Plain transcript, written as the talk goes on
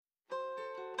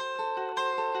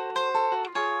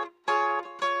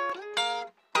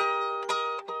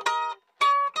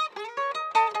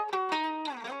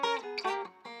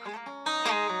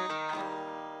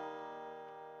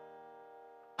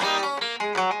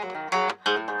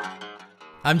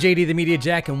I'm JD the Media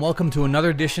Jack, and welcome to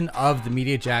another edition of the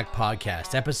Media Jack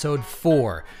Podcast, episode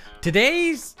 4.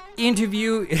 Today's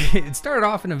interview, it started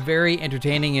off in a very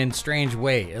entertaining and strange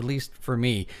way, at least for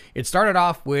me. It started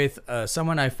off with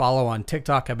someone I follow on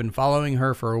TikTok. I've been following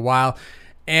her for a while,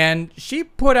 and she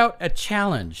put out a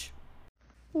challenge.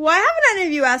 Why haven't any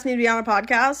of you asked me to be on a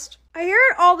podcast? I hear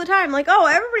it all the time, like, oh,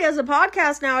 everybody has a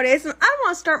podcast nowadays, and I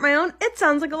want to start my own. It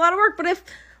sounds like a lot of work, but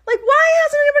why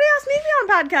hasn't anybody asked me to be on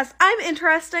a podcast? I'm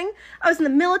interesting. I was in the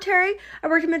military. I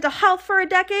worked in mental health for a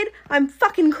decade. I'm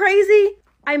fucking crazy.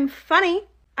 I'm funny.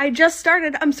 I just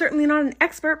started. I'm certainly not an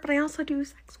expert, but I also do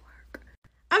sex work.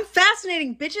 I'm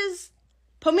fascinating, bitches.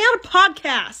 Put me on a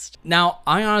podcast. Now,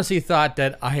 I honestly thought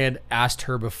that I had asked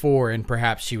her before and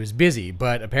perhaps she was busy,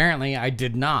 but apparently I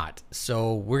did not.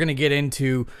 So we're going to get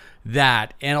into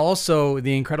that and also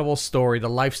the incredible story, the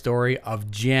life story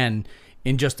of Jenn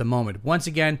in just a moment. Once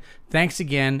again, thanks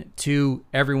again to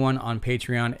everyone on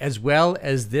Patreon, as well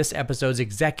as this episode's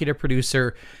executive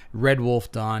producer, Red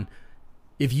Wolf Dawn.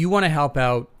 If you want to help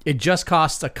out, it just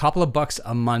costs a couple of bucks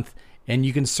a month, and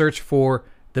you can search for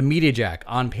The Media Jack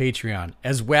on Patreon.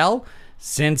 As well,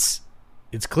 since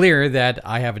it's clear that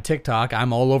I have a TikTok,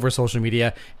 I'm all over social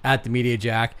media at The Media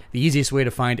Jack. The easiest way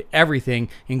to find everything,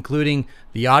 including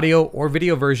the audio or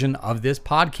video version of this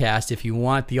podcast, if you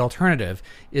want the alternative,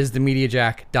 is the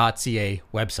MediaJack.ca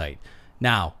website.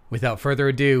 Now, without further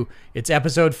ado, it's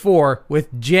episode 4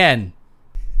 with Jenn.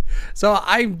 So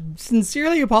I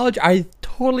sincerely apologize. I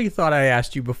totally thought I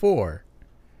asked you before.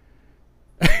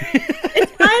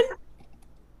 It's fine.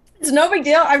 It's no big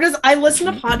deal. I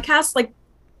listen to podcasts like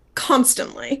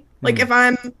constantly. Like if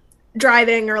I'm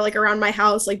driving or like around my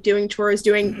house, like doing chores,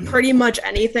 doing pretty much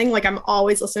anything, like I'm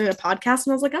always listening to podcasts,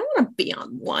 and I was like, I want to be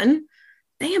on one.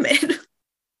 Damn it.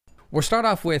 We'll start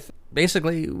off with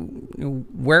basically,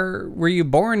 where were you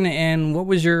born and what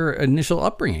was your initial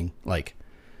upbringing like?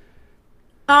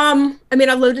 I mean,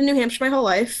 I've lived in New Hampshire my whole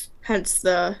life, hence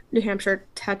the New Hampshire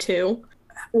tattoo.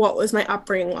 What was my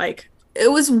upbringing like?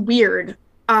 It was weird.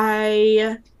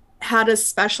 I had a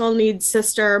special needs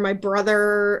sister. My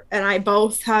brother and I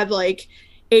both had like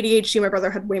ADHD. My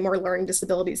brother had way more learning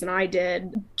disabilities than I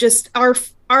did. Just our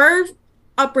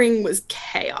upbringing was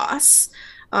chaos.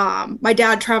 My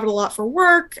dad traveled a lot for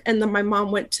work, and then my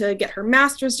mom went to get her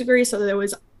master's degree. So there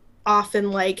was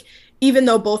often like, even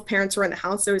though both parents were in the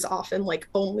house, there was often like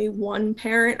only one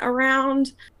parent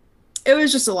around. It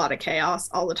was just a lot of chaos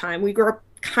all the time. We grew up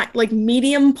like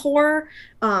medium poor.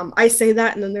 I say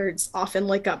that, and then there's often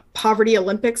like a poverty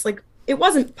Olympics. Like, it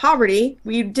wasn't poverty.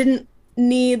 We didn't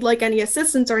need like any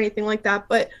assistance or anything like that,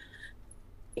 but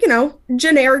you know,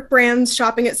 generic brands,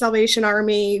 shopping at Salvation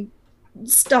Army,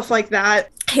 stuff like that.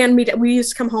 We used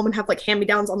to come home and have like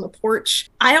hand-me-downs on the porch.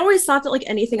 I always thought that like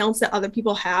anything else that other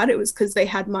people had, it was because they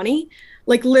had money.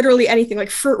 Like literally anything, like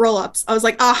fruit roll-ups. I was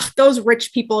like, those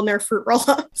rich people and their fruit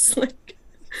roll-ups. Like,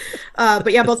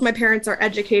 but yeah, both my parents are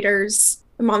educators.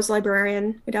 My mom's a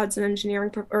librarian. My dad's an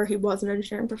engineering, he was an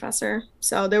engineering professor.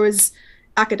 So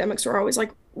academics were always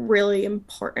like really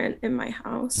important in my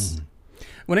house.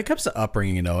 When it comes to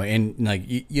upbringing, you know, and like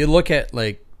you look at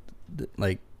like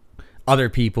other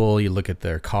people, you look at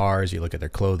their cars, you look at their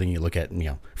clothing, you look at, you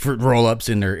know, fruit roll-ups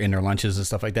in their lunches and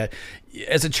stuff like that.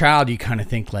 As a child, you kind of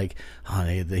think like, oh,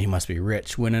 he must be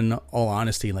rich. When in all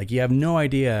honesty, like, you have no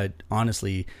idea,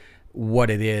 honestly, what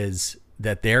it is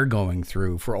that they're going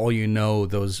through. For all you know,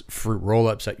 those fruit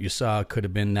roll-ups that you saw could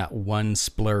have been that one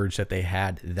splurge that they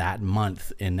had that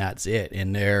month, and that's it.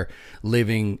 And they're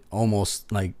living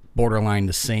almost like borderline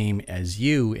the same as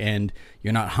you, and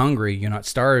you're not hungry, you're not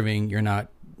starving, you're not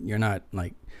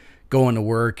like going to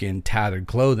work in tattered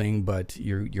clothing, but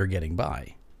you're getting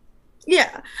by.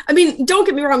 Yeah. I mean, don't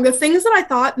get me wrong. The things that I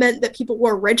thought meant that people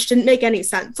were rich didn't make any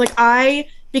sense. Like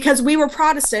because we were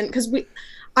Protestant,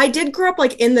 I did grow up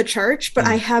like in the church, but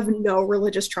I have no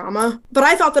religious trauma. But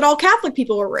I thought that all Catholic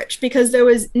people were rich because there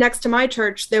was, next to my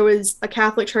church, there was a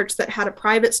Catholic church that had a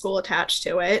private school attached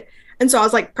to it. And so I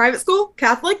was like, private school,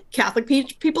 Catholic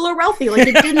people are wealthy. Like,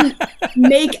 it didn't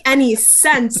make any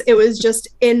sense. It was just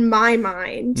in my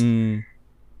mind.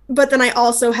 But then I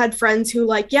also had friends who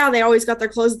like, yeah, they always got their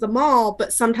clothes at the mall,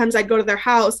 but sometimes I'd go to their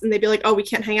house and they'd be like, oh, we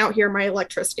can't hang out here. My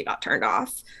electricity got turned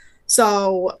off.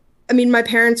 So, I mean, my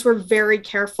parents were very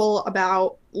careful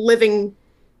about living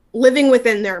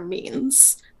within their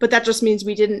means, but that just means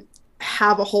we didn't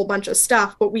have a whole bunch of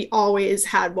stuff, but we always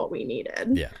had what we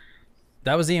needed. Yeah.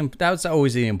 That was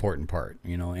always the important part,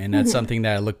 you know, and that's something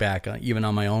that I look back even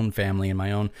on my own family and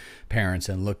my own parents,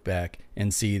 and look back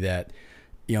and see that,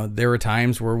 you know, there were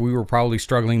times where we were probably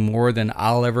struggling more than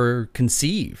I'll ever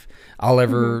conceive. I'll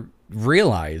ever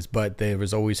realize, but there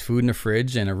was always food in the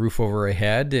fridge and a roof over our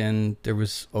head, and there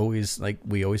was always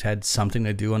we always had something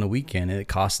to do on the weekend, and it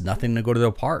cost nothing to go to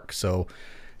the park. So,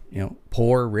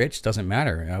 poor, rich, doesn't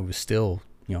matter. I was still,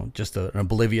 just an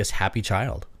oblivious, happy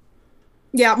child.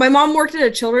 Yeah, my mom worked at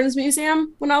a children's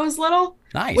museum when I was little.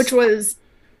 Nice. Which was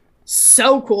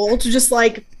so cool to just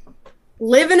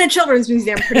live in a children's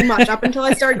museum pretty much. Up until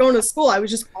I started going to school, I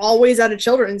was just always at a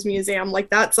children's museum.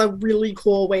 That's a really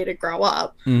cool way to grow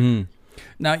up. Mm-hmm.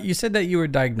 Now, you said that you were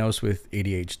diagnosed with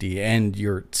ADHD and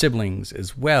your siblings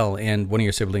as well, and one of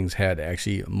your siblings had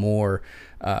actually more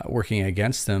working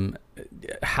against them.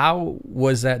 How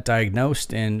was that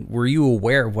diagnosed, and were you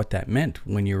aware of what that meant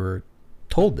when you were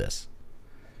told this?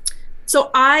 So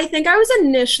I think I was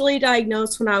initially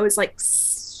diagnosed when I was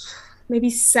maybe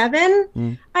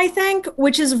 7, I think,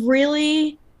 which is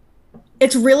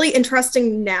it's really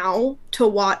interesting now to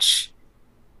watch.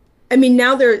 I mean,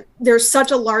 now there's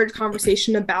such a large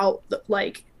conversation about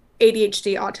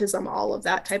ADHD, autism, all of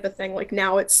that type of thing.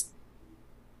 Now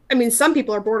some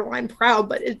people are borderline proud,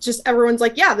 but it's just everyone's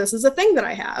yeah, this is a thing that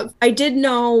I have. I did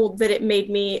know that it made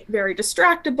me very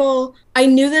distractible. I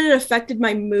knew that it affected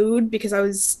my mood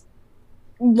because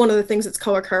one of the things that's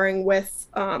co-occurring with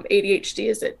ADHD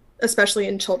is that, especially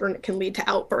in children, it can lead to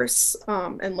outbursts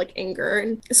and anger.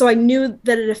 And so I knew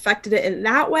that it affected it in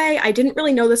that way. I didn't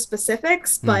really know the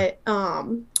specifics, but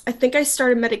I think I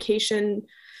started medication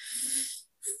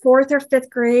 4th or 5th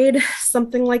grade,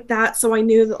 something like that. So I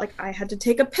knew that I had to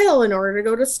take a pill in order to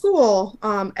go to school.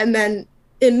 And then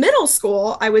in middle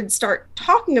school, I would start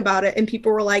talking about it, and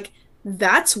people were like,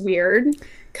 that's weird.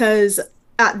 Because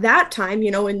at that time,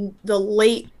 in the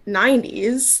late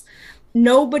 90s,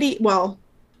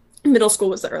 middle school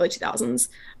was the early 2000s.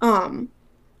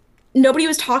 Nobody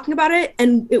was talking about it,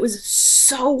 and it was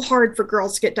so hard for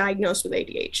girls to get diagnosed with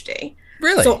ADHD.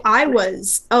 Really? So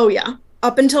oh yeah.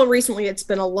 Up until recently, it's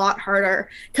been a lot harder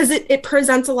because it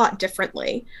presents a lot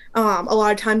differently. A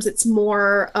lot of times it's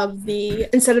more of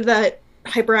instead of the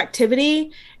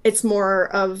hyperactivity, it's more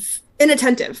of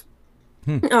inattentive.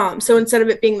 So instead of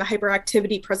it being the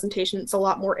hyperactivity presentation, it's a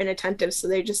lot more inattentive. So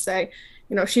they just say,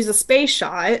 she's a space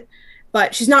shot,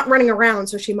 but she's not running around,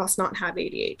 so she must not have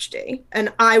ADHD.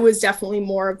 And I was definitely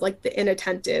more of the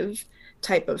inattentive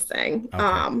type of thing.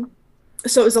 Okay.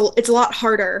 So it's a lot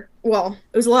harder. Well,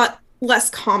 it was a lot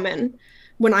less common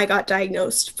when I got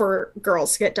diagnosed for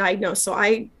girls to get diagnosed. So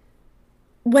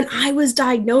when I was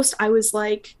diagnosed, I was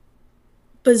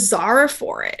bizarre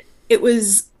for it.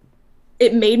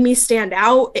 It made me stand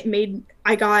out.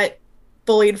 I got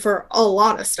bullied for a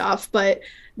lot of stuff, but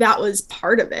that was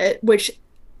part of it, which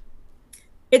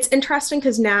it's interesting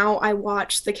because now I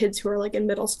watch the kids who are in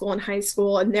middle school and high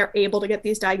school, and they're able to get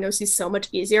these diagnoses so much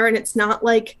easier, and it's not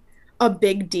a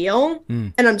big deal.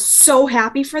 And I'm so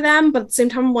happy for them, but at the same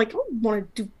time, I'm I don't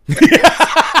want to do damn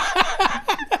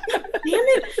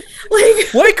it.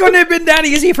 Why couldn't it have been that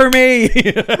easy for me?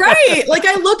 Right.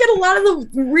 I look at a lot of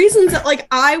the reasons that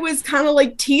I was kind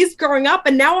of teased growing up,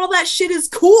 and now all that shit is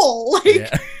cool.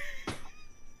 Yeah.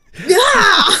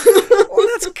 Well,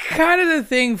 that's kind of the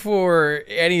thing for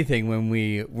anything when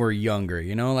we were younger,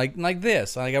 like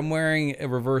this. I'm wearing a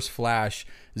Reverse Flash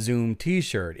Zoom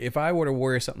t-shirt. If I were to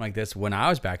wear something like this when I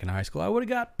was back in high school, I would have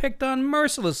got picked on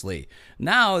mercilessly.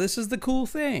 Now this is the cool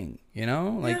thing,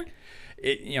 Yeah.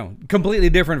 Completely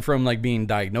different from being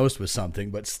diagnosed with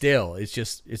something, but still,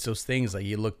 it's those things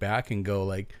you look back and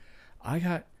go I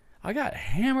got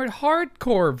hammered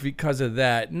hardcore because of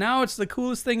that. Now it's the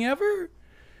coolest thing ever.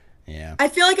 Yeah. I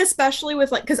feel especially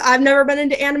with because I've never been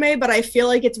into anime, but I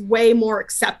feel it's way more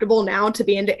acceptable now to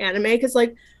be into anime because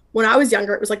when I was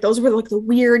younger, it was those were the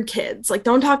weird kids.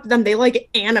 Don't talk to them. They like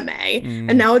anime.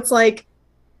 And now it's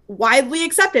widely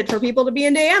accepted for people to be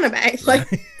into anime.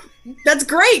 That's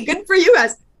great. Good for you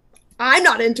guys. I'm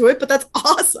not into it, but that's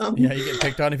awesome. Yeah, you get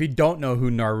picked on if you don't know who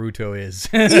Naruto is.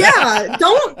 Yeah,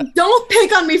 don't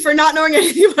pick on me for not knowing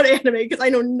anything about anime because I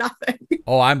know nothing.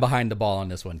 Oh, I'm behind the ball on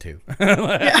this one too.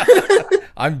 Yeah.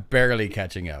 I'm barely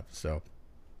catching up. So,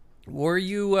 were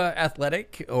you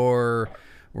athletic or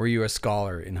were you a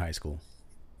scholar in high school?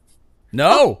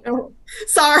 No. Oh, no.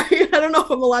 Sorry, I don't know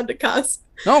if I'm allowed to cuss.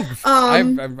 No,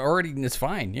 I'm already. It's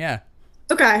fine. Yeah.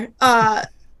 Okay.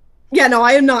 Yeah, no,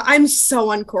 I am not. I'm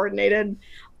so uncoordinated.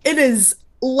 It is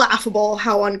laughable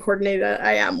how uncoordinated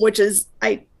I am, which is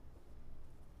I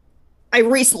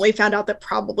recently found out that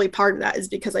probably part of that is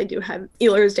because I do have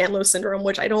Ehlers-Danlos syndrome,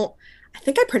 which I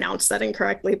think I pronounced that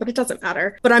incorrectly, but it doesn't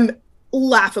matter. But I'm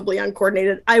laughably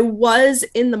uncoordinated. I was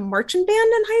in the marching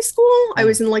band in high school. I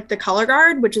was in the color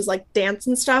guard, which is dance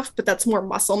and stuff, but that's more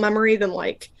muscle memory than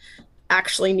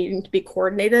actually needing to be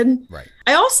coordinated. Right.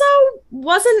 I also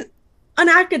wasn't an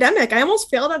academic. I almost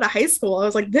failed out of high school. I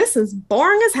was like, this is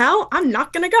boring as hell. I'm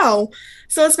not going to go.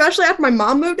 So especially after my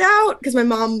mom moved out, because my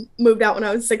mom moved out when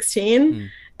I was 16. Mm.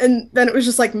 And then it was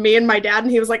just like me and my dad.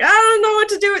 And he was like, I don't know what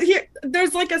to do with here.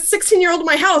 There's like a 16-year-old in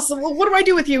my house. Well, what do I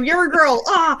do with you? You're a girl.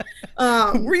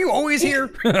 Were you always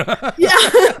here?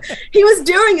 Yeah. He was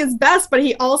doing his best, but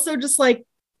he also just like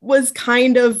was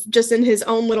kind of just in his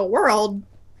own little world.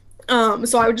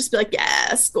 So I would just be like,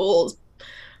 yeah, school's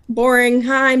boring.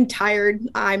 I'm tired.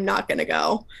 I'm not going to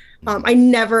go.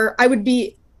 I would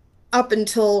be up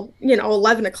until,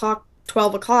 11 o'clock,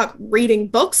 12 o'clock reading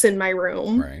books in my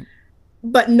room, right?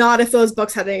 But not if those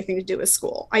books had anything to do with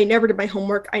school. I never did my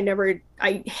homework.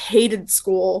 I hated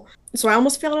school. So I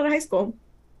almost failed out of high school.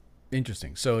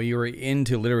 Interesting. So you were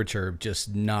into literature,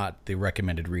 just not the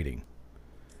recommended reading.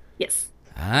 Yes.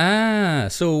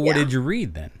 So what did you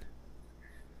read then?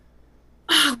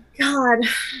 Oh God,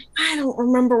 I don't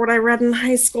remember what I read in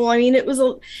high school. I mean,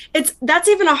 that's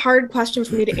even a hard question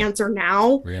for me to answer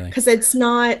now. Really? Because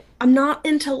I'm not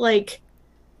into like,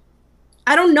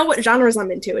 I don't know what genres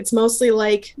I'm into. It's mostly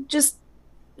like just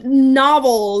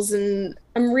novels, and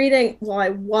I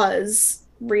was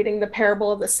reading The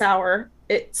Parable of the Sower.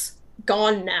 It's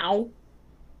gone now.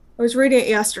 I was reading it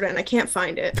yesterday and I can't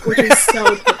find it, which is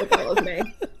so typical of me.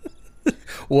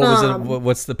 What was it?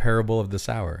 What's The Parable of the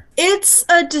Sower? It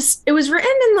was written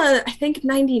in I think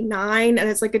 99, and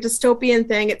it's like a dystopian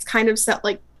thing. It's kind of set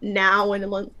like now and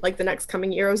in like the next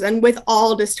coming years. And with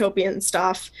all dystopian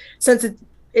stuff, since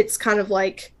it's kind of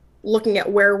like looking at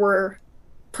where we're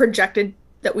projected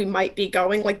that we might be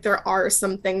going, like there are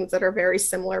some things that are very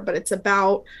similar, but it's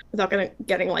about, without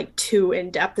getting like too in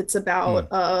depth, it's about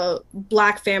a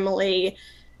Black family.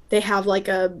 They have like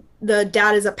the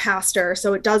dad is a pastor,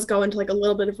 so it does go into like a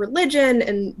little bit of religion,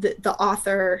 and the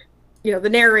author, the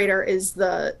narrator, is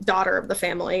the daughter of the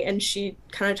family, and she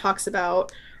kind of talks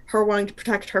about her wanting to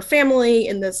protect her family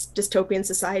in this dystopian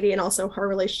society, and also her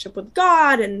relationship with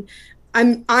God. And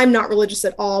I'm not religious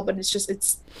at all, but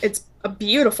it's a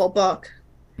beautiful book.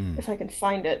 If I can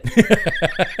find it.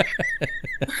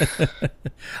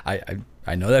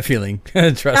 I know that feeling.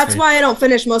 Trust me. That's why I don't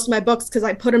finish most of my books, because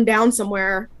I put them down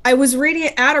somewhere. I was reading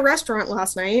it at a restaurant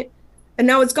last night, and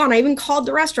now it's gone. I even called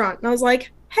the restaurant, and I was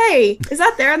like, hey, is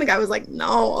that there? And the guy was like,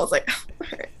 no. I was like,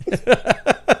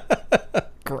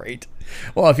 great.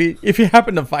 Well, if you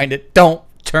happen to find it, don't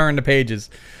turn the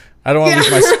pages. I don't want to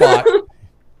lose my spot.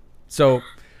 So,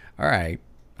 all right.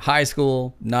 High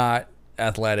school, not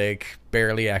athletic,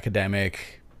 barely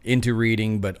academic, into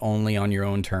reading, but only on your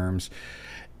own terms.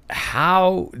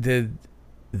 How did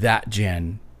that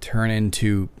Jenn turn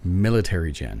into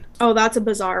military Jenn? Oh, that's a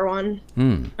bizarre one.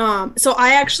 So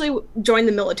I actually joined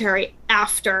the military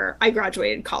after I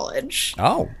graduated college.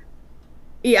 Oh.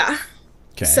 Yeah.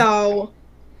 Okay. So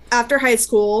after high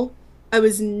school, I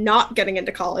was not getting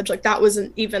into college. Like that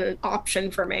wasn't even an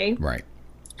option for me. Right.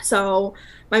 So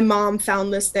my mom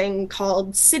found this thing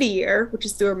called City Year, which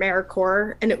is through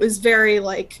AmeriCorps, and it was very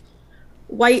like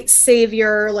white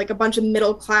savior, like a bunch of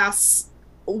middle class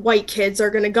white kids are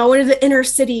going to go into the inner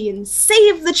city and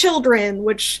save the children,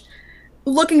 which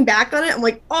looking back on it, I'm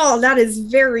like, oh, that is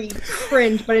very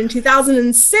cringe. But in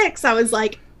 2006, I was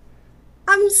like,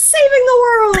 I'm saving the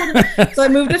world. So I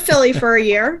moved to Philly for a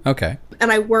year. Okay.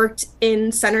 And I worked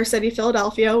in Center City,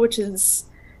 Philadelphia, which is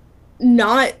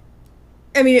not,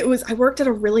 I worked at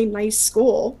a really nice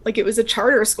school. Like it was a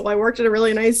charter school. I worked at a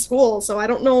really nice school. So I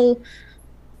don't know.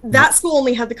 That school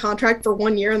only had the contract for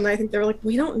 1 year, and I think they were like,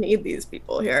 we don't need these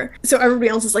people here. So everybody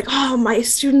else is like, oh, my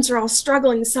students are all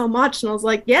struggling so much. And I was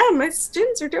like, yeah, my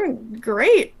students are doing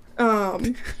great.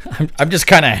 I'm just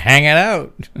kind of hanging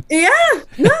out. Yeah, no,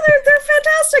 they're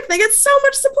fantastic. They get so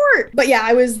much support. But yeah,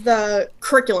 I was the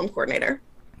curriculum coordinator.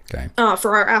 Okay.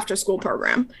 For our after school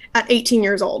program at 18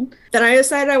 years old. Then I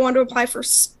decided I wanted to apply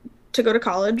to go to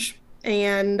college,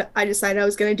 and I decided I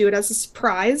was going to do it as a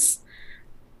surprise,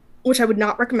 which I would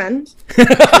not recommend.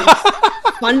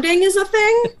 Funding is a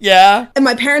thing. Yeah. And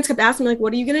my parents kept asking me, like,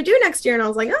 what are you going to do next year? And I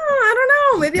was like, oh, I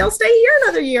don't know. Maybe I'll stay here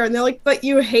another year. And they're like, but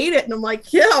you hate it. And I'm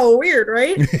like, yeah, weird,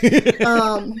 right?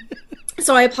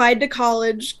 So I applied to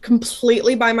college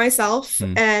completely by myself,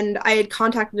 and I had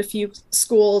contacted a few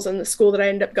schools, and the school that I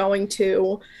ended up going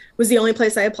to was the only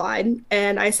place I applied.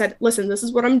 And I said, listen, this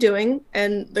is what I'm doing.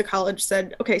 And the college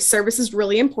said, okay, service is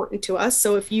really important to us.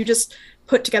 So if you just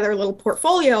put together a little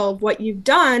portfolio of what you've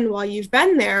done while you've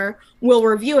been there, we'll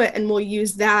review it, and we'll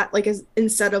use that like as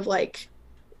instead of like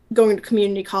going to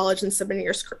community college and submitting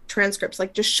your transcripts,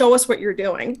 like just show us what you're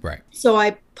doing. Right. So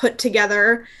I put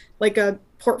together like a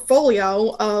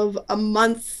portfolio of a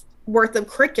month worth of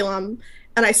curriculum,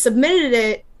 and I submitted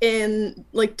it in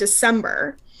like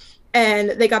December.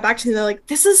 And they got back to me. They're like,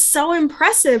 "This is so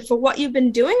impressive for what you've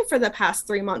been doing for the past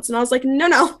 3 months." And I was like,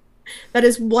 no, that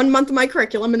is 1 month of my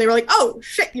curriculum. And they were like, "Oh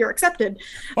shit, you're accepted."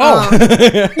 Oh,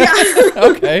 yeah.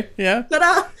 Okay, yeah.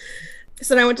 Ta-da.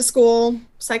 So then I went to school,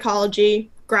 psychology,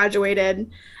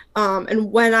 graduated.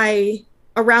 And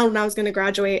around when I was going to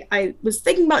graduate, I was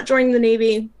thinking about joining the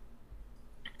Navy.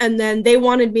 And then they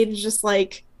wanted me to just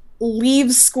like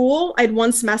leave school. I had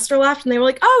 1 semester left, and they were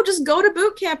like, "Oh, just go to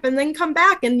boot camp and then come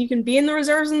back and you can be in the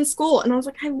reserves in school." And I was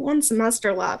like, I have 1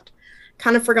 semester left.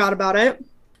 Kind of forgot about it.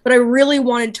 But I really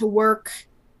wanted to work.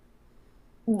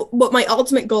 What my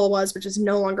ultimate goal was, which is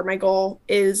no longer my goal,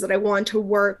 is that I wanted to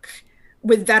work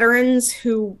with veterans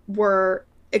who were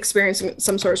experiencing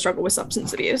some sort of struggle with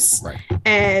substance abuse. Right.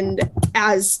 And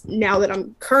as now that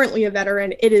I'm currently a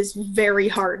veteran, it is very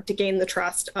hard to gain the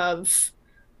trust of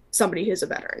somebody who's a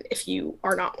veteran if you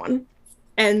are not one.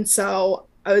 And so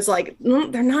I was like,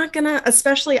 they're not gonna,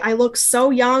 especially I look so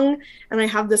young and I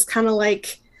have this kind of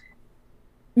like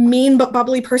mean but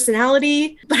bubbly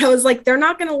personality, but I was like, they're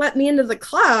not gonna let me into the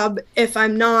club if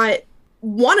I'm not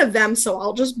one of them, so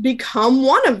I'll just become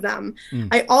one of them.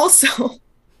 I also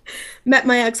met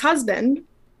my ex-husband.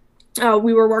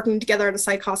 We were working together at a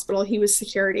psych hospital. He was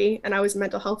security and I was a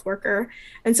mental health worker.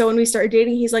 And so when we started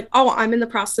dating, he's like, "Oh, I'm in the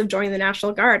process of joining the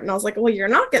National Guard." And I was like, "Well, you're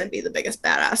not going to be the biggest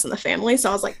badass in the family." So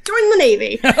I was like, "Join the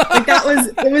Navy." Like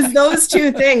it was those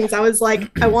 2 things. I was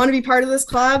like, I want to be part of this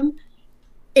club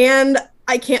and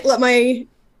I can't let my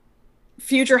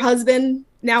future husband,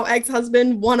 now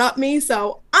ex-husband, one up me.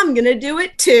 So I'm going to do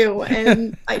it too.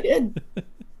 And I did.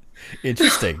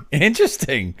 Interesting.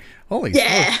 Holy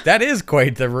smokes. That is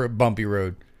quite the bumpy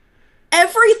road.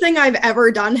 Everything I've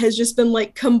ever done has just been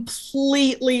like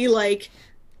completely like,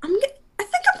 I think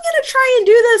I'm going to try and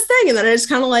do this thing. And then I just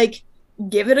kind of like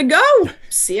give it a go,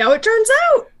 see how it turns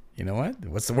out. You know what?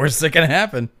 What's the worst that can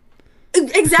happen?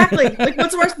 Exactly. Like,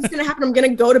 what's the worst that's going to happen? I'm going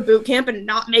to go to boot camp and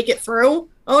not make it through.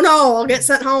 Oh no, I'll get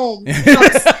sent home.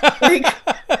 Like,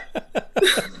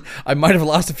 I might have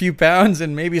lost a few pounds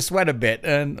and maybe sweat a bit.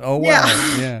 And oh wow,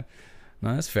 yeah,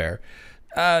 no, that's fair.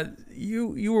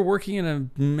 You were working in a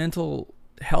mental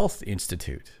health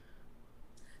institute.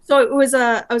 So I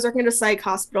was working at a psych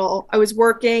hospital.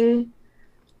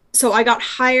 So I got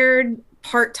hired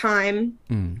part-time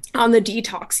on the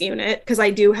detox unit because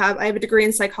I have a degree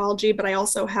in psychology, but I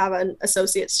also have an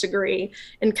associate's degree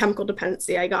in chemical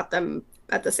dependency. I got them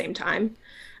at the same time.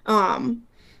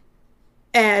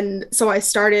 And so I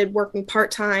started working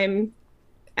part-time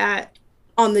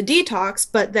on the detox,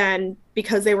 but then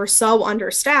because they were so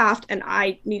understaffed and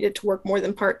I needed to work more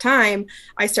than part-time,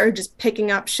 I started just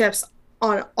picking up shifts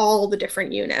on all the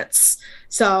different units.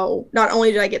 So not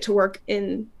only did I get to work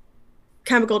in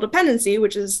chemical dependency,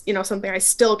 which is, something I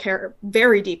still care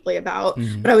very deeply about,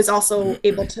 but I was also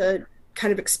able to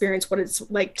kind of experience what it's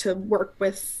like to work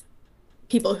with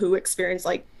people who experience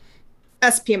like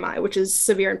SPMI, which is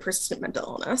severe and persistent mental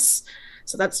illness.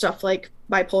 So that's stuff like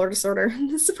bipolar disorder.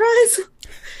 Surprise.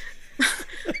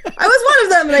 I was one of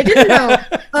them and I didn't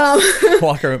know.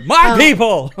 Walker, my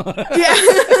people. Yeah.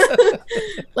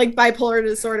 Like bipolar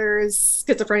disorders,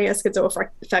 schizophrenia,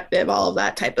 schizoaffective, all of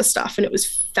that type of stuff. And it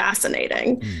was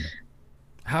fascinating.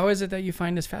 How is it that you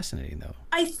find this fascinating though?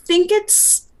 I think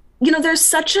it's,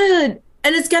 there's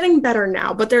and it's getting better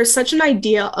now, but there's such an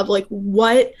idea of like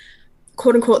what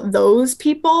quote unquote those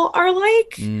people are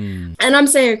like. And I'm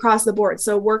saying across the board.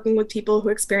 So working with people who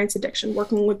experience addiction,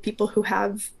 working with people who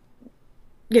have,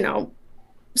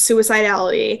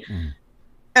 suicidality,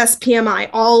 SPMI,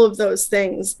 all of those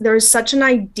things. There's such an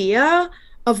idea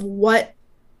of what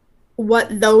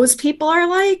those people are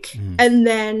like. And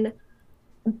then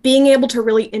being able to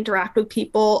really interact with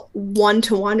people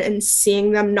one-to-one and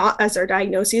seeing them not as their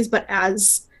diagnoses, but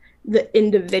as the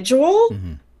individual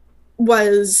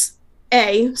was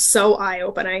A, so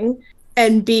eye-opening,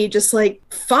 and B, just like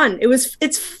fun.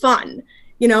 It's fun,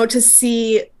 to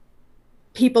see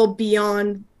people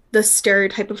beyond the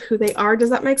stereotype of who they are. Does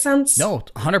that make sense? No,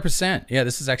 100%. Yeah,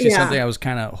 this is actually something I was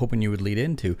kind of hoping you would lead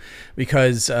into,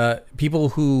 because people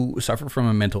who suffer from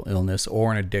a mental illness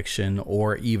or an addiction,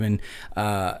 or even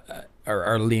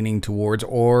are leaning towards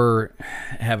or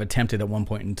have attempted at one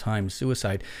point in time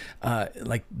suicide,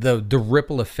 like the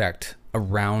ripple effect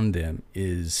around them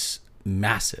is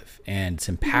massive and it's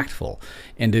impactful.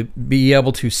 And to be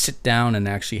able to sit down and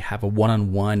actually have a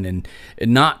one-on-one and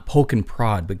not poke and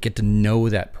prod, but get to know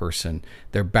that person,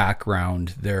 their background,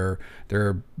 their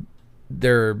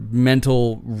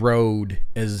mental road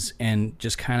is, and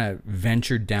just kind of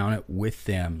venture down it with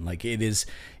them. Like it is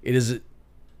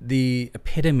the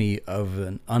epitome of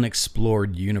an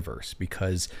unexplored universe,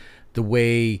 because the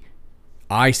way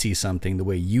I see something, the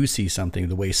way you see something,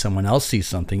 the way someone else sees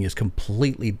something is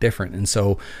completely different. And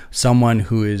so someone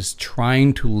who is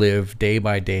trying to live day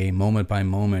by day, moment by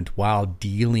moment, while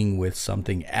dealing with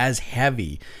something as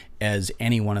heavy as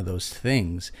any one of those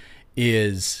things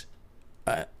is,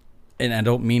 and I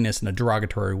don't mean this in a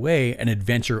derogatory way, an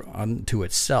adventure unto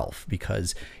itself,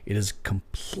 because it is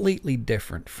completely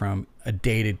different from a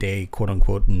day-to-day,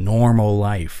 quote-unquote, normal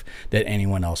life that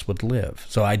anyone else would live.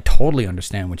 So I totally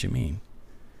understand what you mean.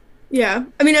 Yeah.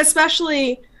 I mean,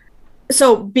 especially,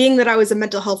 so being that I was a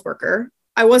mental health worker,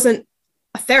 I wasn't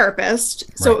a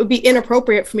therapist. So It would be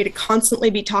inappropriate for me to constantly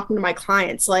be talking to my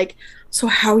clients like, so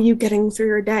how are you getting through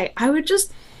your day? I would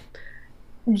just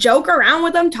joke around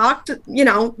with them, talk to,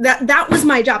 that was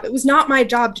my job. It was not my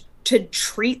job to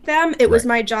treat them. It was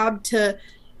my job to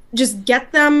just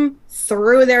get them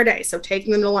through their day. So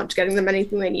taking them to lunch, getting them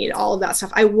anything they need, all of that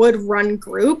stuff. I would run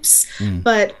groups,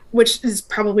 but which is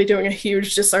probably doing a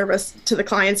huge disservice to the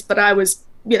clients. But I was,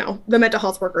 the mental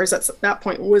health workers at that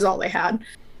point was all they had.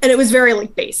 And it was very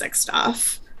like basic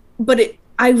stuff. But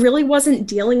I really wasn't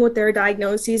dealing with their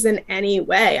diagnoses in any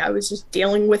way. I was just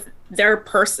dealing with their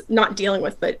person, not dealing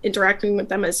with, but interacting with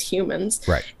them as humans.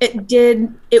 Right.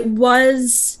 It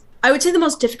was, I would say the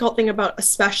most difficult thing about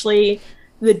especially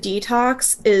the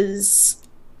detox is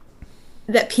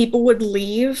that people would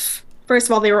leave. First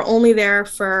of all, they were only there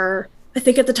for, I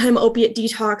think at the time, opiate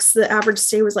detox, the average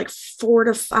stay was like 4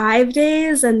 to 5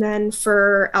 days. And then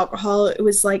for alcohol, it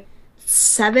was like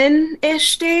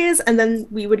 7-ish days. And then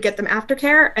we would get them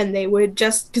aftercare and they would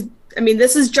just,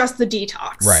 this is just the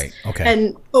detox. Right. Okay.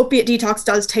 And opiate detox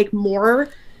does take more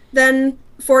than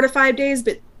 4 to 5 days,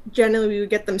 but generally we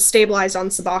would get them stabilized on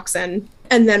Suboxone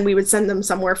and then we would send them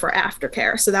somewhere for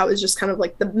aftercare. So that was just kind of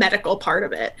like the medical part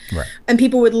of it. Right. And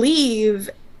people would leave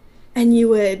and you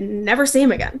would never see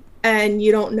them again. And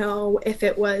you don't know if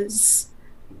it was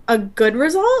a good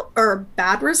result or a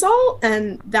bad result.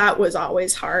 And that was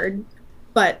always hard.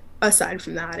 But aside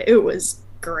from that, it was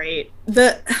great.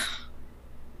 It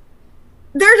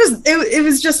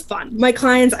was just fun. My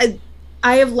clients,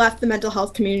 I have left the mental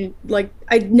health community. Like,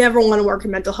 I never want to work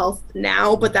in mental health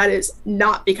now, but that is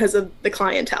not because of the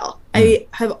clientele. I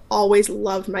have always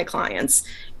loved my clients,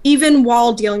 even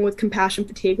while dealing with compassion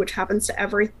fatigue, which happens to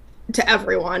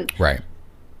everyone. Right.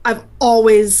 I've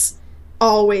always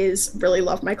really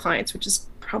loved my clients, which is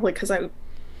probably because I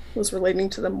was relating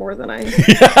to them more than I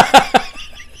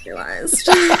realized.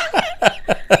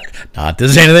 Not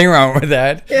there's anything wrong with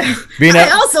that. Yeah. I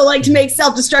also like to make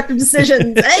self-destructive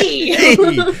decisions. Hey!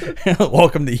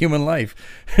 Welcome to human life.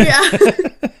 Yeah.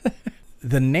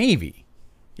 The Navy.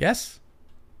 Yes?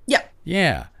 Yep.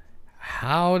 Yeah.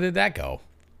 How did that go?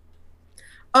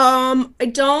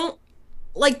 I don't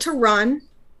like to run.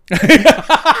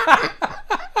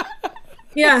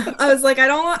 Yeah, I was like, I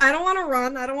don't want to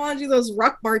run. I don't want to do those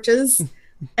ruck marches.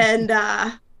 And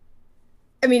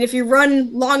if you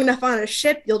run long enough on a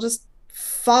ship, you'll just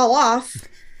fall off.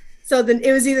 So then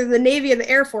it was either the Navy or the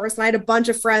Air Force. And I had a bunch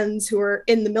of friends who were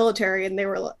in the military and they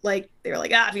were like,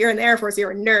 if you're in the Air Force,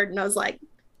 you're a nerd. And I was like,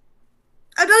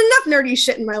 I've done enough nerdy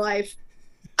shit in my life.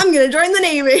 I'm going to join the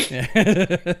Navy.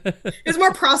 It was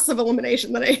more process of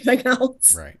elimination than anything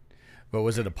else. Right. But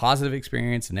was it a positive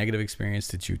experience, a negative experience?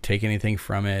 Did you take anything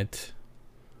from it?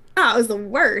 Oh, it was the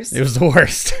worst. It was the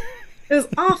worst. It was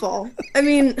awful.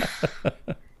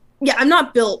 Yeah, I'm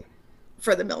not built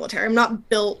for the military. I'm not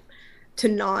built to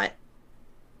not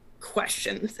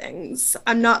question things.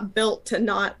 I'm not built to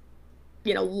not,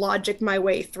 logic my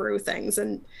way through things.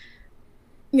 And,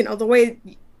 the way,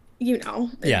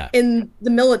 yeah. In the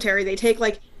military, they take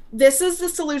this is the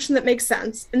solution that makes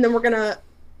sense. And then we're going to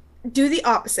do the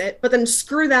opposite, but then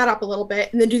screw that up a little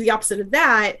bit and then do the opposite of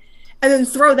that. And then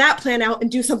throw that plan out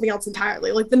and do something else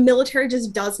entirely. Like, the military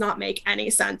just does not make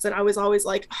any sense. And I was always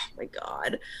like, oh my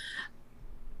God.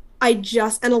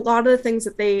 And a lot of the things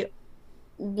that they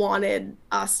wanted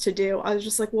us to do, I was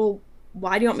just like, well,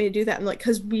 why do you want me to do that? And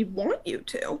because we want you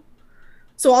to.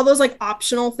 So all those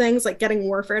optional things, like getting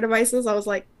warfare devices, I was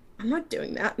like, I'm not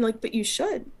doing that. And but you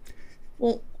should.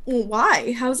 Well,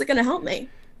 why? How is it going to help me?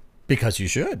 Because you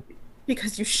should.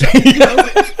 Because you should.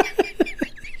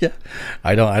 Yeah,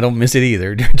 I don't miss it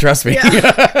either. Trust me.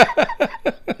 Yeah.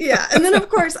 Yeah, and then of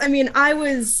course, I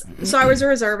was a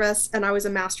reservist and I was a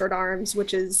master at arms,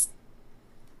 which is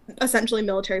essentially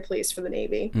military police for the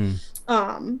Navy.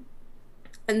 And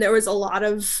there was a lot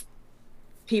of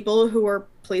people who were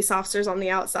police officers on the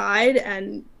outside,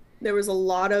 and there was a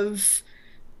lot of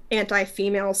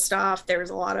anti-female stuff. There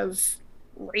was a lot of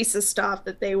racist stuff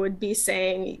that they would be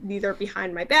saying either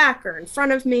behind my back or in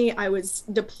front of me. I was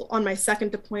on my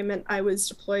second deployment. I was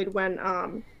deployed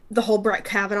when the whole Brett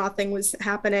Kavanaugh thing was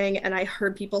happening, and I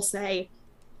heard people say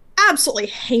absolutely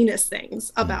heinous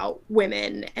things about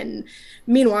women. And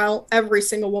meanwhile, every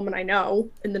single woman I know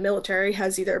in the military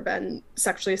has either been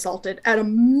sexually assaulted, at a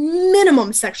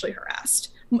minimum sexually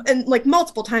harassed, and like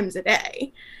multiple times a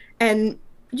day. And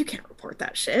you can't report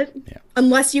that shit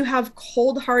unless you have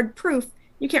cold hard proof.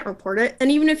 You can't report it, and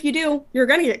even if you do, you're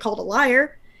gonna get called a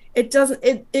liar. It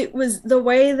was the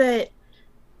way that,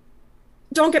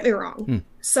 don't get me wrong,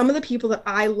 some of the people that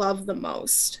I love the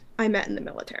most I met in the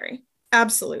military.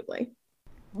 Absolutely.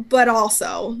 But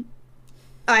also,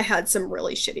 I had some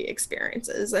really shitty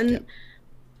experiences. And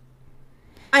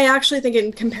I actually think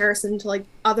in comparison to like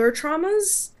other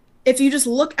traumas, if you just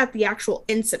look at the actual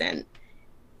incident,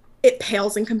 it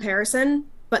pales in comparison.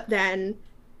 But then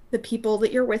the people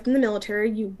that you're with in the military,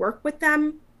 you work with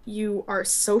them, you are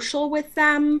social with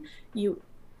them, you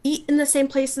eat in the same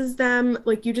place as them,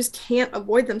 like you just can't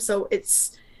avoid them. So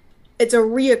it's a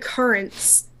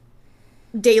reoccurrence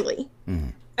daily.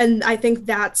 And I think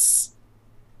that's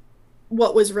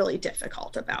what was really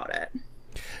difficult about it.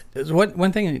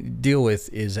 One thing to deal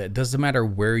with is that it doesn't matter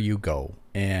where you go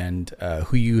and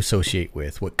who you associate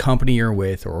with, what company you're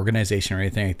with or organization or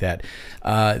anything like that.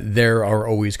 There are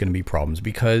always going to be problems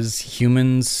because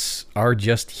humans are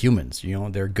just humans. You know,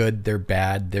 they're good, they're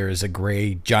bad. There's a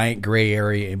giant gray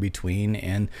area in between,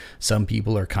 and some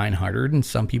people are kind-hearted and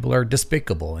some people are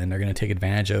despicable, and they're going to take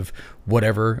advantage of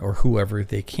whatever or whoever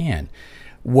they can.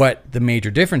 What the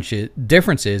major difference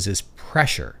is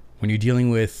pressure. When you're dealing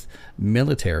with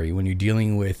military, when you're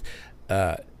dealing with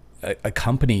a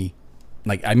company,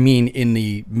 like I mean in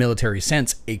the military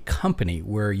sense, a company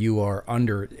where you are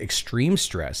under extreme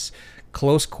stress,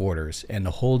 close quarters, and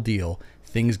the whole deal,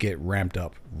 things get ramped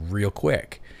up real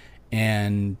quick.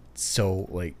 And so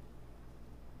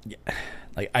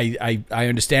I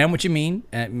understand what you mean,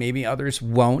 and maybe others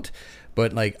won't,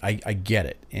 but like I get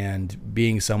it. And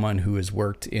being someone who has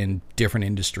worked in different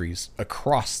industries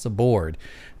across the board,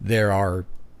 there are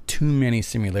too many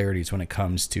similarities when it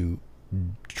comes to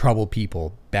troubled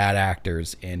people, bad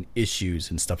actors, and issues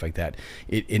and stuff like that.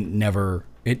 It never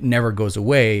goes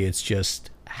away. It's just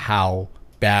how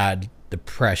bad the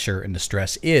pressure and the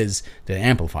stress is that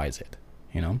amplifies it,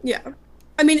 you know? Yeah.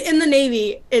 I mean, in the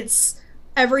Navy,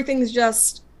 everything's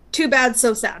just too bad,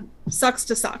 so sad. Sucks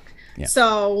to suck. Yeah.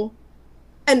 So,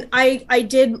 and I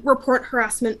did report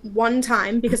harassment one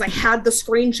time because I had the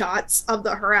screenshots of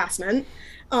the harassment.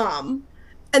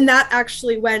 And that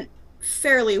actually went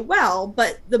fairly well,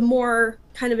 but the more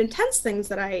kind of intense things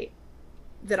that I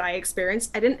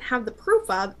experienced, I didn't have the proof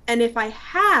of. And if I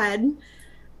had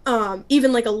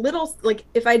even like a little, like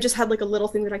if I just had like a little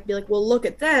thing that I could be like, well, look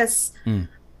at this,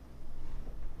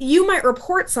 you might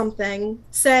report something,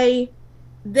 say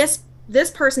this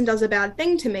person does a bad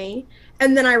thing to me,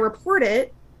 and then I report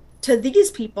it to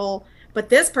these people, but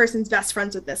this person's best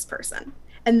friends with this person,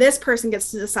 and this person gets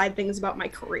to decide things about my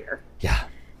career. Yeah.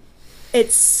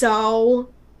 It's so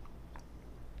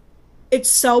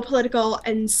political,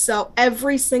 and so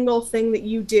every single thing that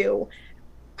you do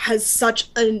has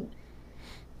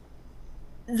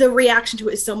the reaction to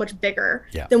it is so much bigger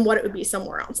than what it would be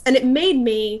somewhere else. And it made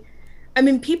me, I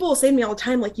mean, people will say to me all the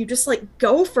time, like, you just like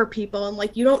go for people and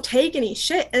like you don't take any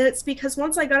shit. And it's because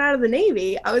once I got out of the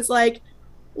Navy, I was like,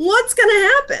 what's gonna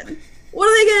happen? What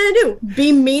are they gonna do?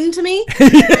 Be mean to me?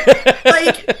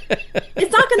 Like,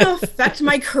 it's not gonna affect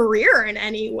my career in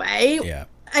any way. Yeah.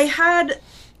 I had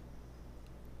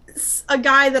a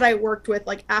guy that I worked with,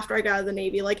 like after I got out of the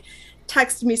Navy, like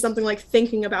texted me something like,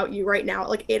 thinking about you right now at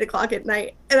like 8 o'clock at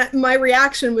night. And my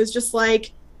reaction was just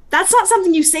like, that's not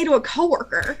something you say to a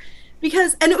coworker.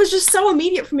 And it was just so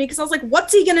immediate for me, because I was like,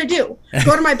 what's he gonna do?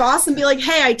 Go to my boss and be like,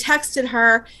 hey, I texted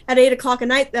her at 8 o'clock at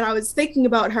night that I was thinking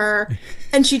about her,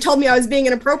 and she told me I was being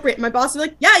inappropriate. And my boss would be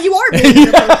like, yeah, you are being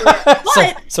inappropriate.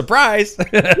 But surprise.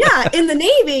 yeah, in the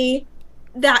Navy,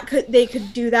 they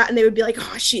could do that, and they would be like,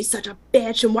 oh, she's such a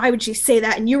bitch, and why would she say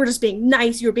that? And you were just being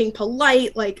nice, you were being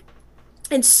polite. Like,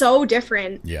 it's so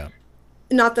different. Yeah.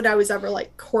 Not that I was ever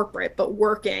like corporate, but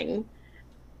working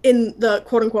in the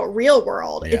quote unquote real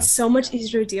world, it's so much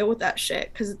easier to deal with that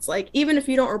shit, because it's like, even if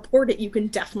you don't report it, you can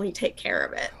definitely take care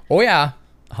of it. Oh yeah,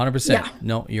 100%. Yeah.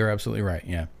 No, you're absolutely right.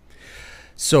 Yeah.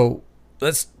 So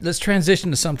let's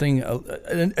transition to something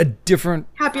a different,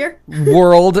 happier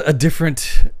world, a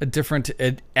different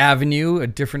avenue, a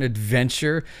different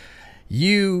adventure.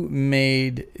 You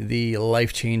made the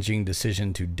life-changing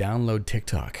decision to download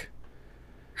TikTok.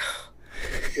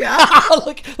 Yeah.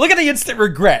 look at the instant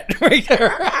regret right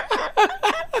there.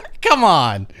 Come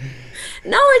on.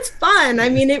 No, it's fun. I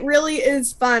mean, it really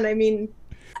is fun. I mean,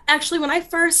 actually, when I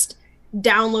first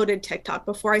downloaded TikTok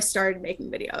before I started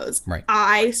making videos, Right.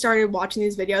 I started watching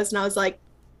these videos and I was like,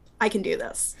 I can do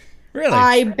this. Really?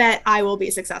 I bet I will be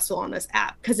successful on this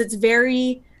app because it's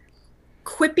very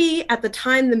quippy. At the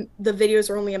time, the videos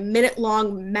were only a minute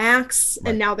long max, Right.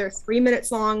 and now they're 3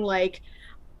 minutes long. Like,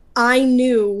 I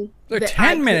knew They're that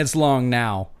 10 minutes long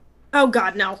now. Oh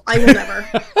God, no! I will never.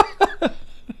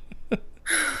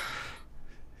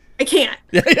 I can't.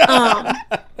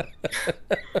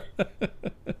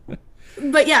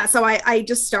 But yeah, so I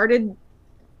just started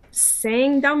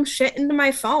saying dumb shit into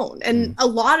my phone, and a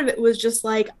lot of it was just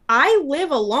like, I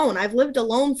live alone. I've lived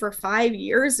alone for 5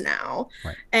 years now,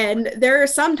 Right. and there are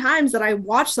some times that I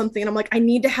watch something and I'm like, I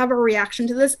need to have a reaction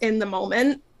to this in the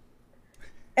moment,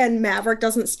 and Maverick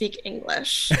doesn't speak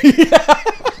English.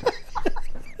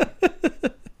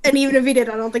 And even if he did,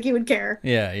 I don't think he would care.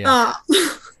 Yeah.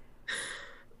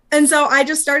 And so I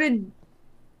just started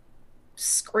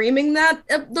screaming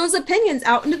those opinions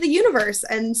out into the universe,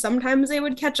 and sometimes they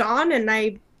would catch on, and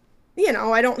I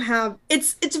don't have,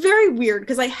 it's very weird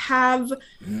because I have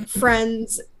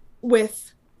friends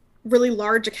with really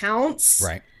large accounts.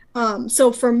 Right.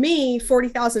 So for me,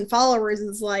 40,000 followers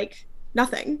is like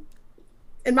nothing.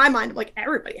 In my mind, I'm like,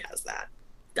 everybody has that.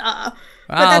 Duh.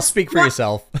 I'll speak for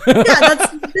yourself. Yeah,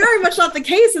 that's very much not the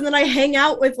case. And then I hang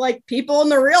out with like people in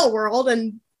the real world,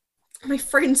 and my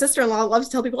freaking sister-in-law loves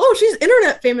to tell people, oh, she's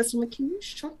internet famous. I'm like, can you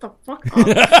shut the fuck up?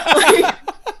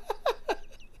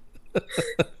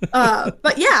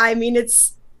 But yeah, I mean,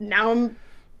 now I'm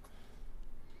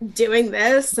doing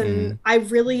this, and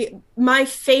my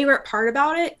favorite part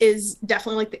about it is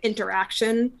definitely like the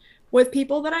interaction with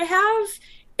people that I have.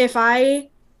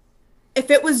 If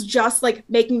it was just like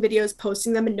making videos,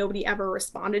 posting them, and nobody ever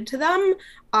responded to them,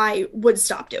 I would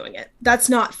stop doing it. That's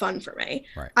not fun for me.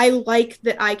 Right. I like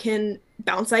that I can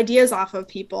bounce ideas off of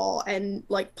people and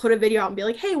like put a video out and be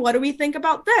like, hey, what do we think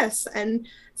about this? And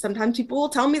sometimes people will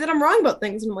tell me that I'm wrong about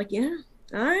things. And I'm like, yeah,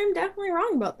 I'm definitely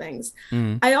wrong about things.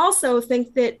 I also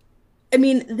think that, I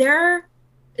mean, there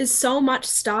is so much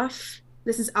stuff.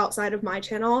 This is outside of my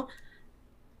channel.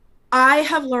 I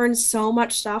have learned so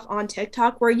much stuff on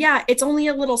TikTok where, yeah, it's only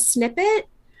a little snippet,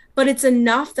 but it's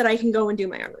enough that I can go and do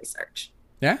my own research.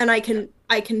 Yeah. And I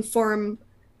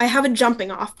have a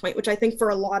jumping off point, which I think for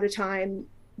a lot of time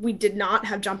we did not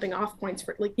have jumping off points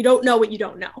for, like, you don't know what you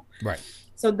don't know. Right.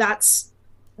 So that's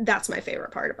my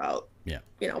favorite part about,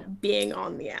 being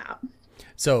on the app.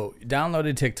 So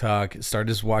downloaded TikTok,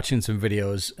 started watching some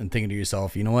videos and thinking to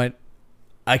yourself, you know what?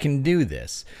 I can do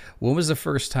this. When was the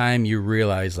first time you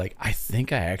realized, like, I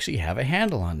think I actually have a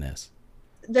handle on this?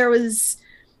 There was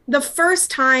the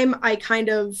first time I kind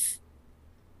of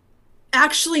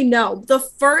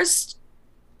the first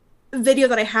video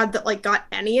that I had that like got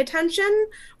any attention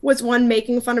was one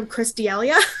making fun of Chris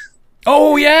D'Elia.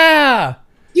 Oh yeah.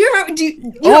 Do you remember?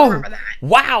 You don't remember that?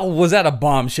 Wow, was that a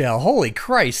bombshell? Holy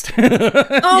Christ!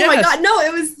 Oh my God, no!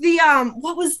 It was the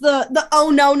what was the oh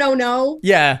no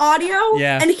audio?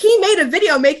 Yeah, and he made a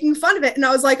video making fun of it, and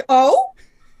I was like, oh,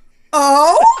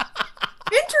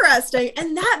 interesting.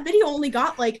 And that video only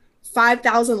got like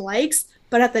 5,000 likes,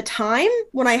 but at the time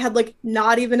when I had like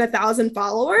not even 1,000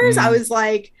 followers, I was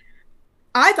like,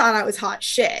 I thought I was hot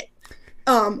shit.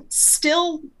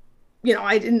 Still.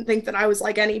 I didn't think that I was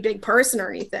like any big person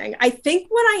or anything. I think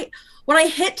when I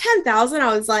hit 10,000,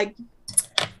 I was like,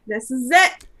 this is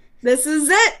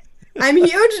it. I'm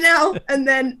huge now. And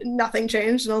then nothing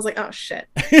changed. And I was like, oh shit.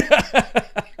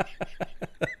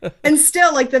 And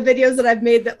still, like, the videos that I've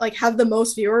made that like have the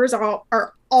most viewers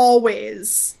are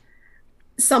always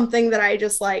something that I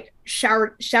just like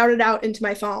shouted out into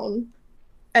my phone.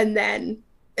 And then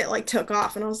it like took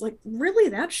off. And I was like, really,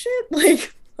 that shit?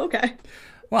 Like, okay.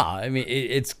 Well, I mean,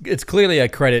 it's clearly a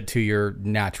credit to your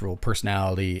natural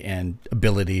personality and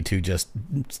ability to just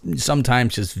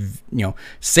sometimes just,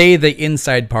 say the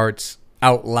inside parts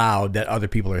out loud that other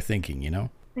people are thinking,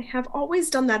 I have always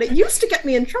done that. It used to get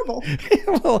me in trouble.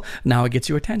 Well, now it gets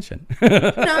you attention.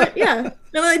 Yeah.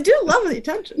 No, I do love the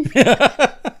attention.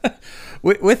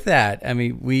 With that, I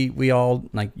mean, we all,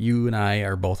 like, you and I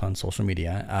are both on social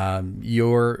media.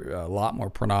 You're a lot more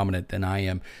predominant than I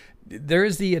am. There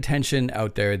is the attention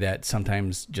out there that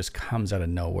sometimes just comes out of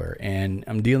nowhere. And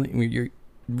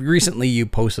recently you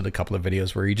posted a couple of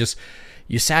videos where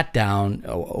you sat down,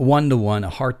 one-to-one, a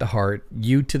heart-to-heart,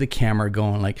 you to the camera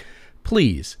going like,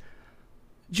 please,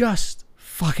 just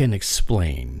fucking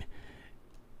explain.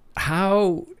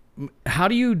 How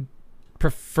do you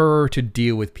prefer to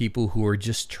deal with people who are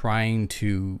just trying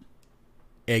to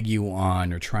egg you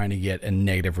on or trying to get a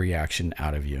negative reaction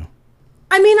out of you?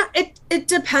 I mean, it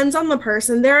depends on the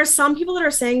person. There are some people that are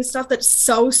saying stuff that's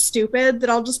so stupid that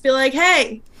I'll just be like,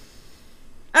 hey,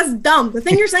 that's dumb. The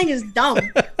thing you're saying is dumb.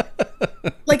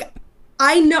 Like,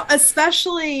 I know,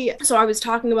 especially, so I was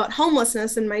talking about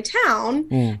homelessness in my town,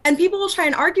 and people will try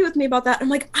and argue with me about that. I'm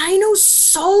like, I know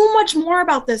so much more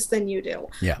about this than you do.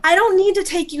 Yeah. I don't need to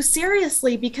take you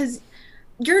seriously because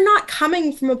you're not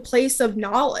coming from a place of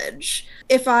knowledge.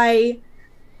 If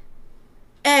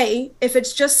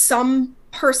it's just some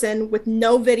person with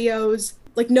no videos,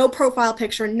 like no profile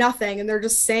picture, nothing, and they're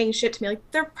just saying shit to me,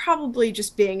 like, they're probably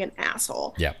just being an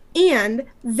asshole. Yeah. And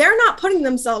they're not putting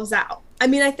themselves out. I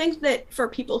mean, I think that for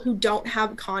people who don't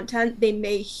have content, they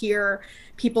may hear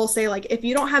people say, like, if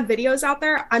you don't have videos out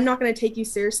there, I'm not going to take you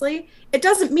seriously. It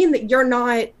doesn't mean that you're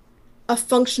not a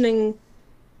functioning,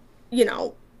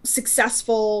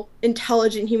 successful,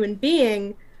 intelligent human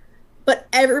being, but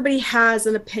everybody has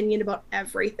an opinion about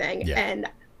everything. Yeah. And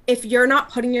if you're not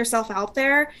putting yourself out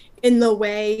there in the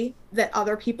way that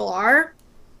other people are,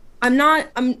 I'm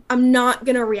not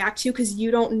going to react to you because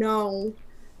you don't know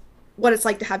what it's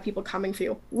like to have people coming for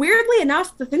you. Weirdly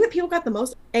enough, the thing that people got the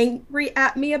most angry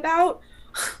at me about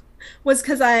was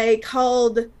because I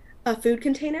called a food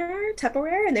container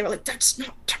Tupperware, and they were like, that's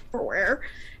not Tupperware.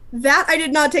 That I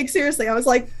did not take seriously. I was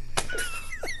like,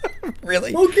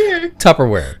 really? Okay.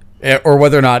 Tupperware. Or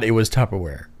whether or not it was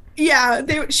Tupperware. Yeah,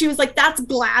 she was like, that's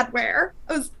Gladware.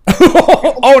 I was,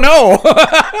 oh no.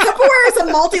 Tupperware is a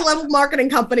multi-level marketing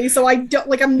company, so I don't,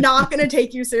 like, I'm not going to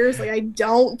take you seriously. I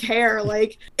don't care.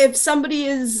 Like, if somebody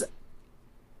is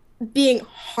being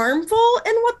harmful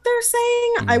in what they're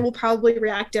saying, I will probably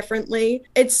react differently.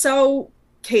 It's so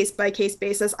case by case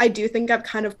basis. I do think I've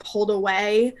kind of pulled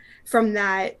away from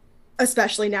that,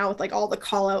 especially now with like all the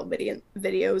call out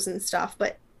videos and stuff.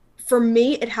 But for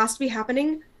me, it has to be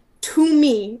happening to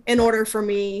me in order for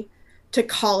me to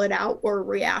call it out or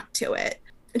react to it.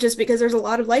 Just because there's a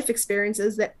lot of life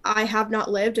experiences that I have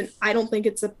not lived, and I don't think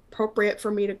it's appropriate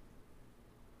for me to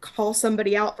call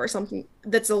somebody out for something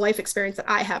that's a life experience that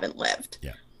I haven't lived.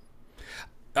 Yeah.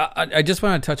 I just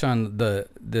want to touch on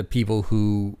the people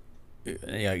who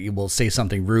you will say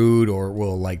something rude or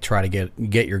will like try to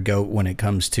get your goat when it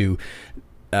comes to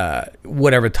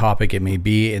whatever topic it may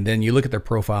be, and then you look at their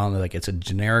profile and they're like, it's a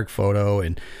generic photo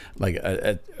and like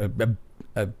a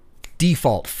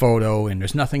default photo, and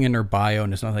there's nothing in their bio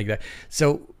and there's nothing like that.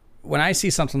 So when I see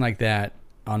something like that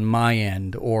on my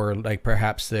end, or like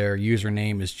perhaps their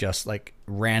username is just like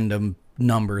random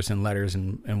numbers and letters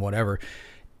and whatever,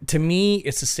 to me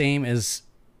it's the same as,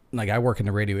 like, I work in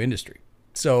the radio industry.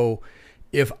 So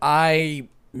if I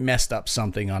messed up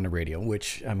something on the radio,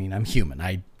 which, I mean, I'm human.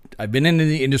 I've been in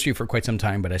the industry for quite some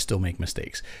time, but I still make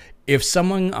mistakes. If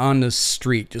someone on the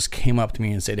street just came up to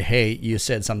me and said, hey, you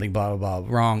said something blah, blah, blah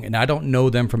wrong, and I don't know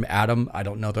them from Adam, I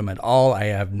don't know them at all, I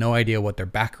have no idea what their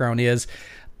background is,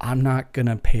 I'm not going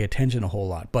to pay attention a whole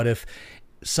lot. But if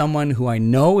someone who I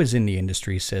know is in the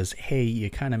industry says, hey, you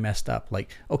kind of messed up,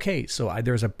 like, okay, so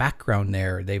there's a background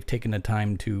there. They've taken the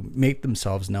time to make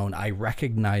themselves known. I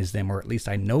recognize them, or at least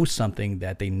I know something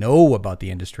that they know about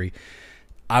the industry.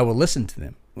 I will listen to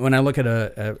them. When I look at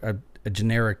a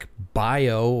generic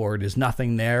bio, or there's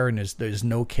nothing there and there's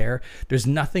no care, there's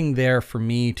nothing there for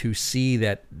me to see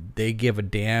that they give a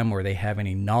damn or they have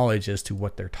any knowledge as to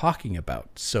what they're talking about.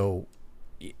 So,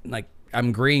 like, I'm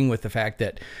agreeing with the fact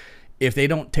that if they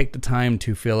don't take the time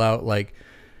to fill out like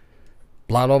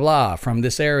blah, blah, blah from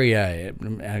this area,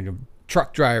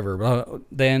 truck driver, blah,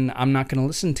 then I'm not going to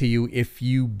listen to you if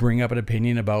you bring up an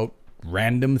opinion about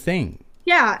random thing.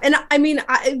 Yeah. And I mean,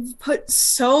 I've put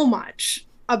so much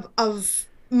of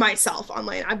myself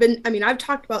online. I've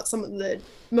talked about some of the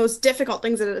most difficult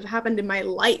things that have happened in my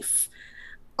life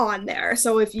on there.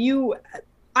 So if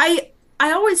I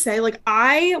always say, like,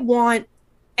 I want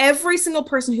every single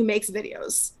person who makes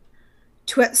videos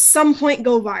to at some point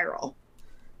go viral,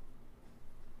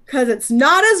 because it's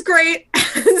not as great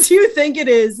as you think it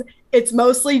is. It's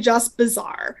mostly just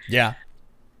bizarre. Yeah.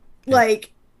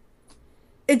 Like,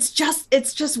 it's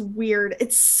just weird.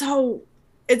 It's so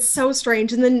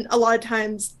strange. And then a lot of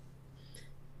times,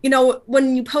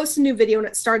 when you post a new video and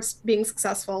it starts being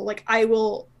successful, like,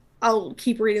 I'll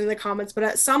keep reading the comments, but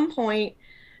at some point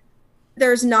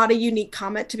there's not a unique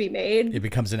comment to be made. It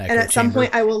becomes an echo chamber. And at some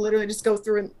point I will literally just go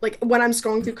through and, like, when I'm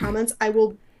scrolling through comments, I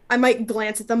might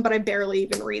glance at them, but I barely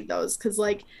even read those, because,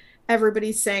 like,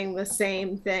 everybody's saying the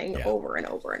same thing over and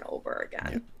over and over again.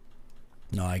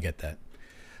 Yeah. No, I get that.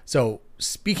 So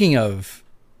speaking of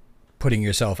putting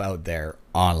yourself out there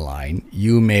online,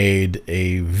 you made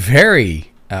a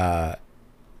very, dare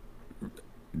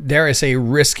I say,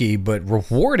 risky but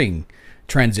rewarding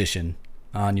transition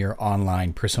on your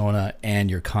online persona and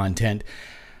your content.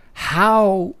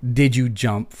 How did you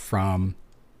jump from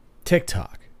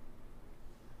TikTok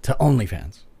to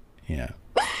OnlyFans? Yeah.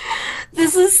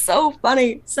 This is so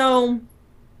funny. So,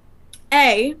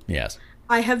 Yes.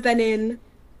 I have been in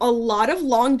a lot of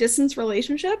long distance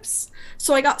relationships.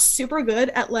 So I got super good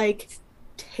at like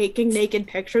taking naked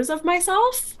pictures of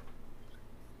myself,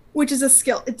 which is a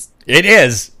skill. It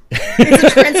is. It's a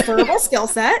transferable skill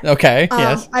set. Okay.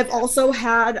 Yes. I've also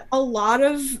had a lot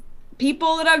of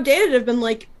people that I've dated have been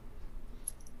like,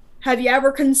 have you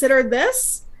ever considered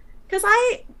this? Because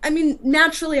I mean,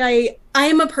 naturally, I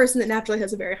am a person that naturally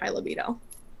has a very high libido.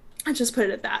 I just put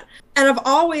it at that. And I've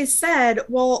always said,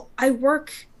 well, I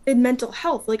work in mental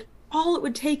health. Like, all it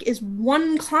would take is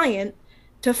one client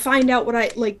to find out what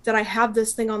I like, that I have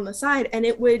this thing on the side, and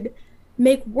it would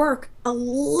make work a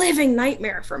living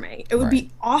nightmare for me. It would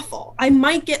be awful. I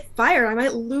might get fired. I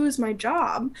might lose my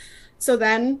job. So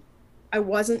then I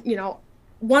wasn't,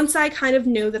 once I kind of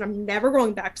knew that I'm never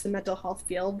going back to the mental health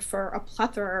field for a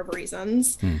plethora of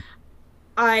reasons,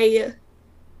 I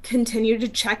continued to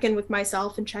check in with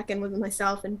myself and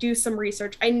do some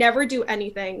research. I never do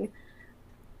anything.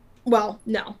 Well,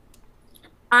 no.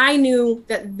 I knew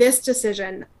that this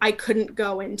decision I couldn't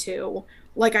go into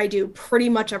like I do pretty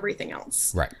much everything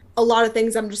else. Right. A lot of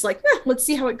things I'm just like, let's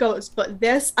see how it goes. But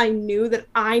this, I knew that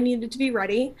I needed to be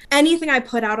ready. Anything I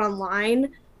put out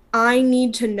online, I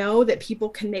need to know that people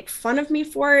can make fun of me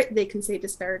for it. They can say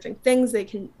disparaging things. They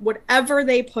can, whatever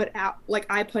they put out, like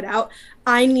I put out,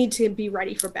 I need to be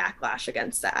ready for backlash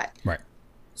against that. Right.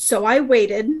 So I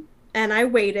waited and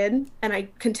I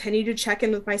continued to check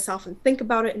in with myself and think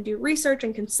about it and do research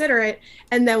and consider it.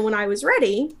 And then when I was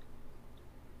ready,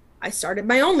 I started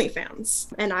my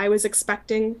OnlyFans, and I was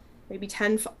expecting maybe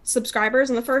 10 subscribers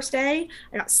on the first day.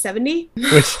 I got 70.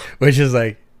 Which is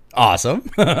like awesome.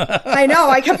 I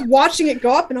know. I kept watching it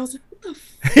go up, and I was like, what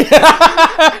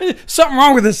the something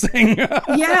wrong with this thing.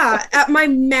 Yeah. At my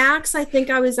max, I think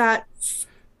I was at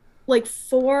like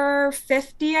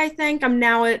 450, I think. I'm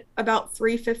now at about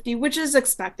 350, which is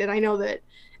expected. I know that,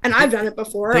 and I've done it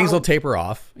before. Things will taper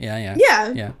off.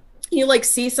 Yeah. You like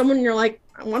see someone and you're like,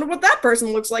 I wonder what that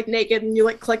person looks like naked, and you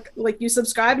like click, like you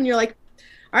subscribe, and you're like,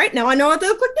 all right, now I know what they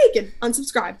look like naked.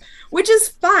 Unsubscribe, which is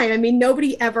fine. I mean,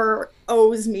 nobody ever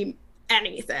owes me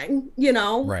anything,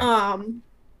 Right.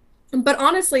 But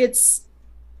honestly, it's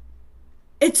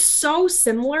so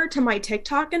similar to my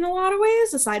TikTok in a lot of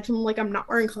ways, aside from like I'm not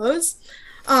wearing clothes.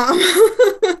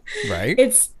 Right.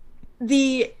 It's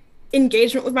the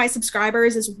engagement with my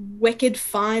subscribers is wicked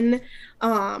fun.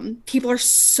 People are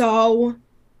so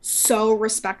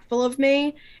respectful of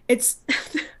me. It's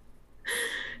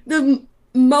the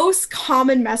most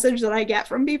common message that I get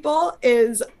from people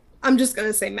is, I'm just going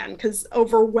to say men, because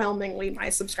overwhelmingly my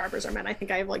subscribers are men. I think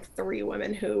I have like 3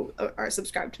 women who are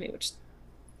subscribed to me, which,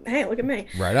 hey, look at me.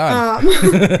 Right on.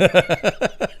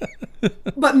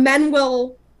 But men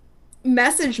will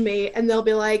message me and they'll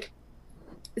be like,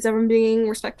 is everyone being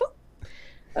respectful?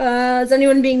 Is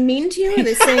anyone being mean to you? Are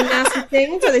they saying nasty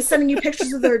things? Are they sending you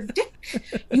pictures of their dick?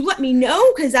 You let me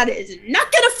know, because that is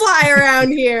not gonna fly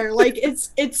around here. Like,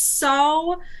 it's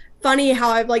so funny how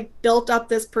I've like built up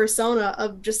this persona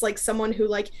of just like someone who,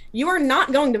 like, you are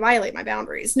not going to violate my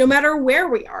boundaries no matter where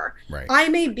we are. Right. I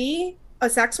may be a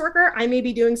sex worker, I may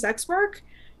be doing sex work,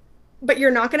 but you're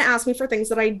not going to ask me for things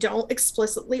that I don't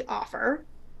explicitly offer.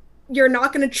 You're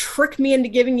not going to trick me into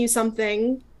giving you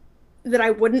something that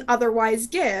I wouldn't otherwise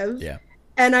give. Yeah.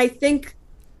 And I think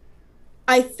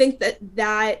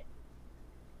that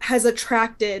has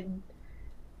attracted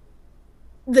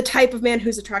the type of man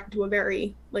who's attracted to a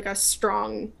very, like, a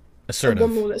strong, assertive, a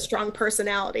woman with a strong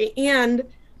personality. And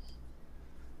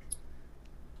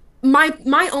my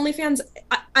OnlyFans,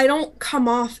 I don't come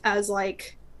off as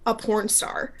like a porn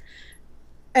star.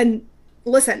 And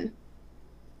listen,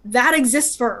 that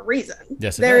exists for a reason.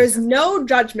 Yes, there is no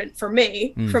judgment for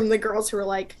me from the girls who are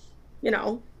like,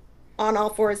 on all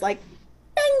fours, like,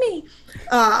 bang me.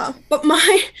 But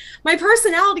my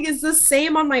personality is the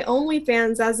same on my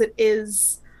OnlyFans as it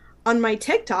is on my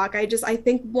TikTok. I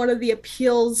think one of the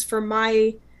appeals for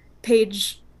my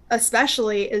page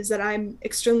especially is that I'm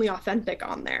extremely authentic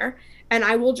on there, and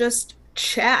I will just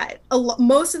chat.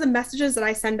 Most of the messages that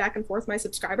I send back and forth with my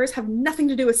subscribers have nothing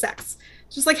to do with sex.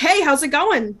 It's just like, hey, how's it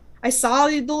going? I saw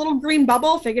the little green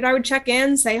bubble, figured I would check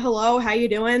in, say hello, how you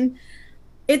doing?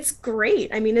 It's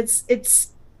great. I mean,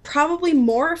 it's probably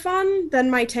more fun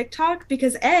than my TikTok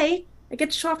because I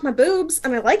get to show off my boobs,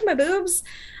 and I like my boobs.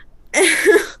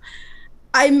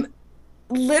 I'm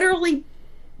literally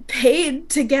paid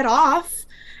to get off,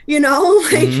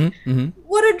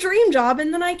 what a dream job.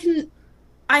 And then I can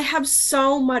I have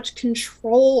so much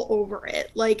control over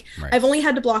it. Like, Right. I've only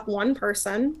had to block one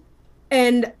person,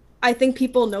 and I think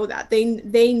people know that.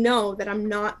 They know that I'm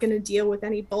not going to deal with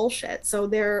any bullshit. So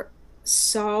they're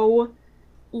so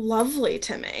lovely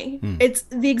to me. It's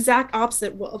the exact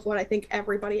opposite of what I think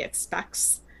everybody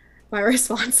expects my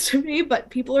response to be, but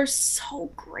people are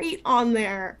so great on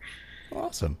there.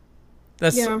 Awesome.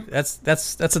 That's Yeah.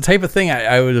 that's the type of thing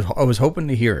I was hoping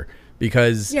to hear,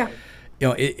 because Yeah.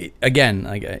 again,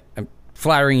 like I'm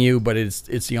flattering you, but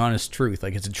it's the honest truth.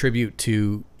 Like, it's a tribute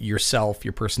to yourself,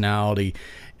 your personality,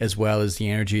 as well as the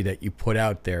energy that you put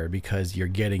out there, because you're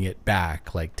getting it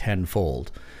back like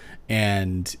tenfold.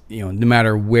 And no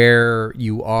matter where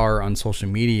you are on social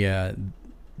media,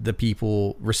 the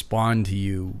people respond to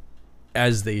you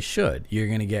as they should. You're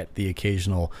going to get the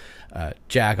occasional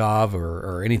jack off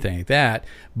or anything like that,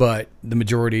 but the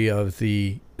majority of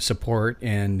the support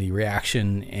and the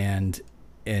reaction and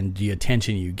the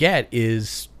attention you get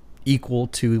is equal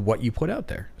to what you put out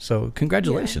there. So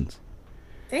congratulations.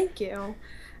 Yeah. Thank you.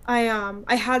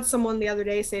 I had someone the other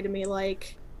day say to me,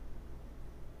 like,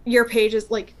 your page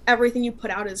is like, everything you put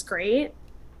out is great,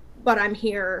 but I'm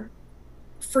here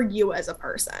for you as a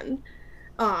person.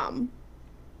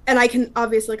 And I can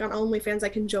obviously, like, on OnlyFans, I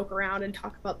can joke around and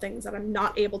talk about things that I'm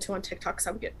not able to on TikTok, because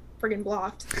I would get friggin'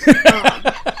 blocked.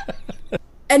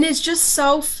 And it's just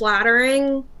so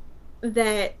flattering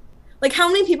that, like, how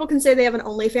many people can say they have an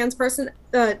OnlyFans person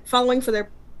following for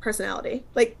their personality?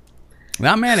 Like,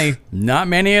 not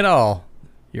many at all.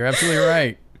 You're absolutely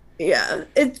right. Yeah,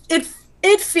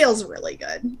 it feels really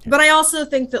good. But I also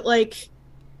think that, like,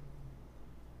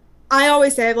 I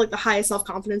always say I have, like, the highest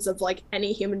self-confidence of, like,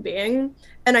 any human being.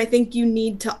 And I think you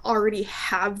need to already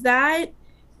have that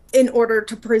in order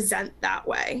to present that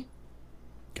way.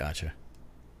 Gotcha.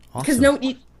 Because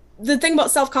Awesome. the thing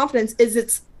about self-confidence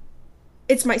is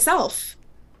it's myself.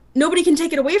 Nobody can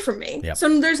take it away from me. Yep.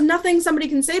 So there's nothing somebody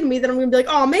can say to me that I'm going to be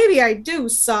like, oh, maybe I do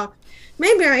suck.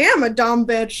 Maybe I am a dumb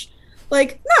bitch.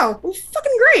 Like, no, I'm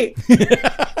fucking great.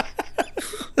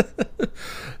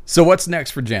 So what's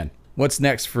next for Jenn? What's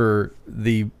next for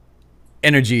the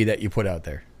energy that you put out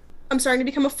there? I'm starting to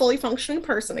become a fully functioning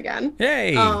person again.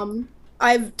 Hey.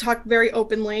 I've talked very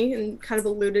openly and kind of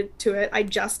alluded to it. I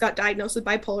just got diagnosed with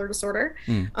bipolar disorder,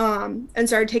 and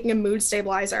started taking a mood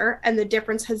stabilizer, and the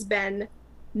difference has been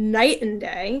night and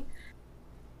day.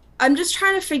 I'm just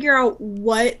trying to figure out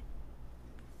what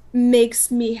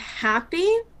makes me happy,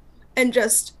 and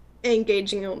just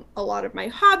engaging in a lot of my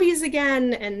hobbies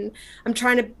again. And I'm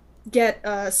trying to get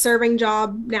a serving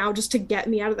job now just to get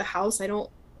me out of the house. I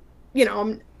don't,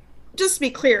 just to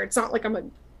be clear, it's not like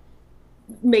I'm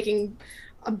making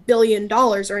 $1 billion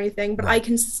or anything, but I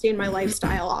can sustain my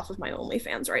lifestyle off of my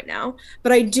OnlyFans right now.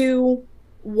 But I do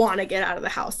want to get out of the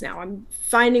house now. I'm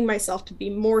finding myself to be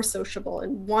more sociable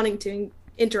and wanting to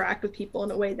interact with people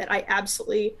in a way that I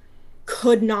absolutely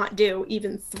could not do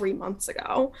even 3 months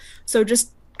ago. So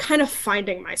just kind of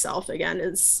finding myself again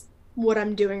is what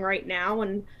I'm doing right now.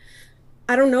 And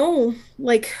I don't know,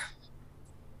 like,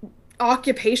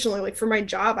 occupationally, like for my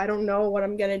job, I don't know what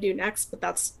I'm going to do next, but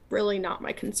that's really not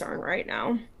my concern right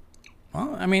now.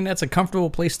 Well, I mean, that's a comfortable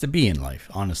place to be in life,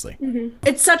 honestly.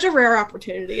 It's such a rare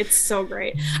opportunity. It's so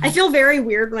great. I feel very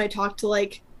weird when I talk to,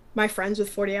 like, my friends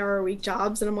with 40-hour-a-week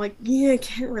jobs, and I'm like, yeah, I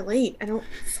can't relate.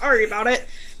 Sorry about it.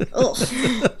 Ugh.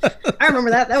 I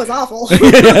remember that. That was awful.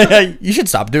 You should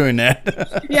stop doing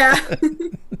that. Yeah.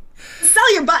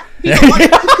 Sell your butt. People want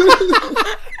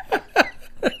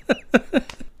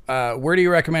it. Where do you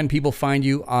recommend people find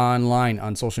you online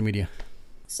on social media?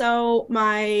 So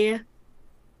my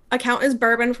account is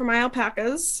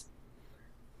BourbonForMyAlpacas.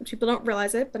 People don't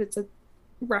realize it, but it's a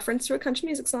reference to a country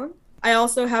music song. I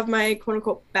also have my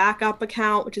quote-unquote backup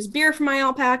account, which is Beer for My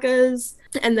Alpacas.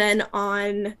 And then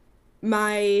on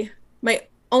my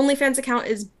OnlyFans account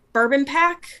is Bourbon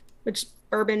Pack, which is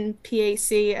Bourbon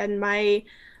PAC, and my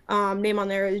name on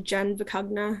there is Jenn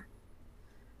Vicugna.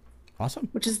 Awesome.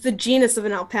 Which is the genus of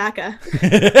an alpaca.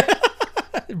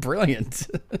 Brilliant.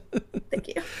 Thank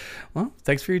you. Well,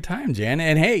 thanks for your time, Jenn.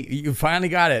 And hey, you finally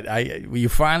got it. You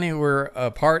finally were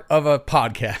a part of a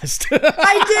podcast.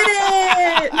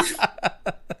 I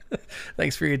did it.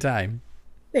 Thanks for your time.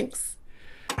 Thanks.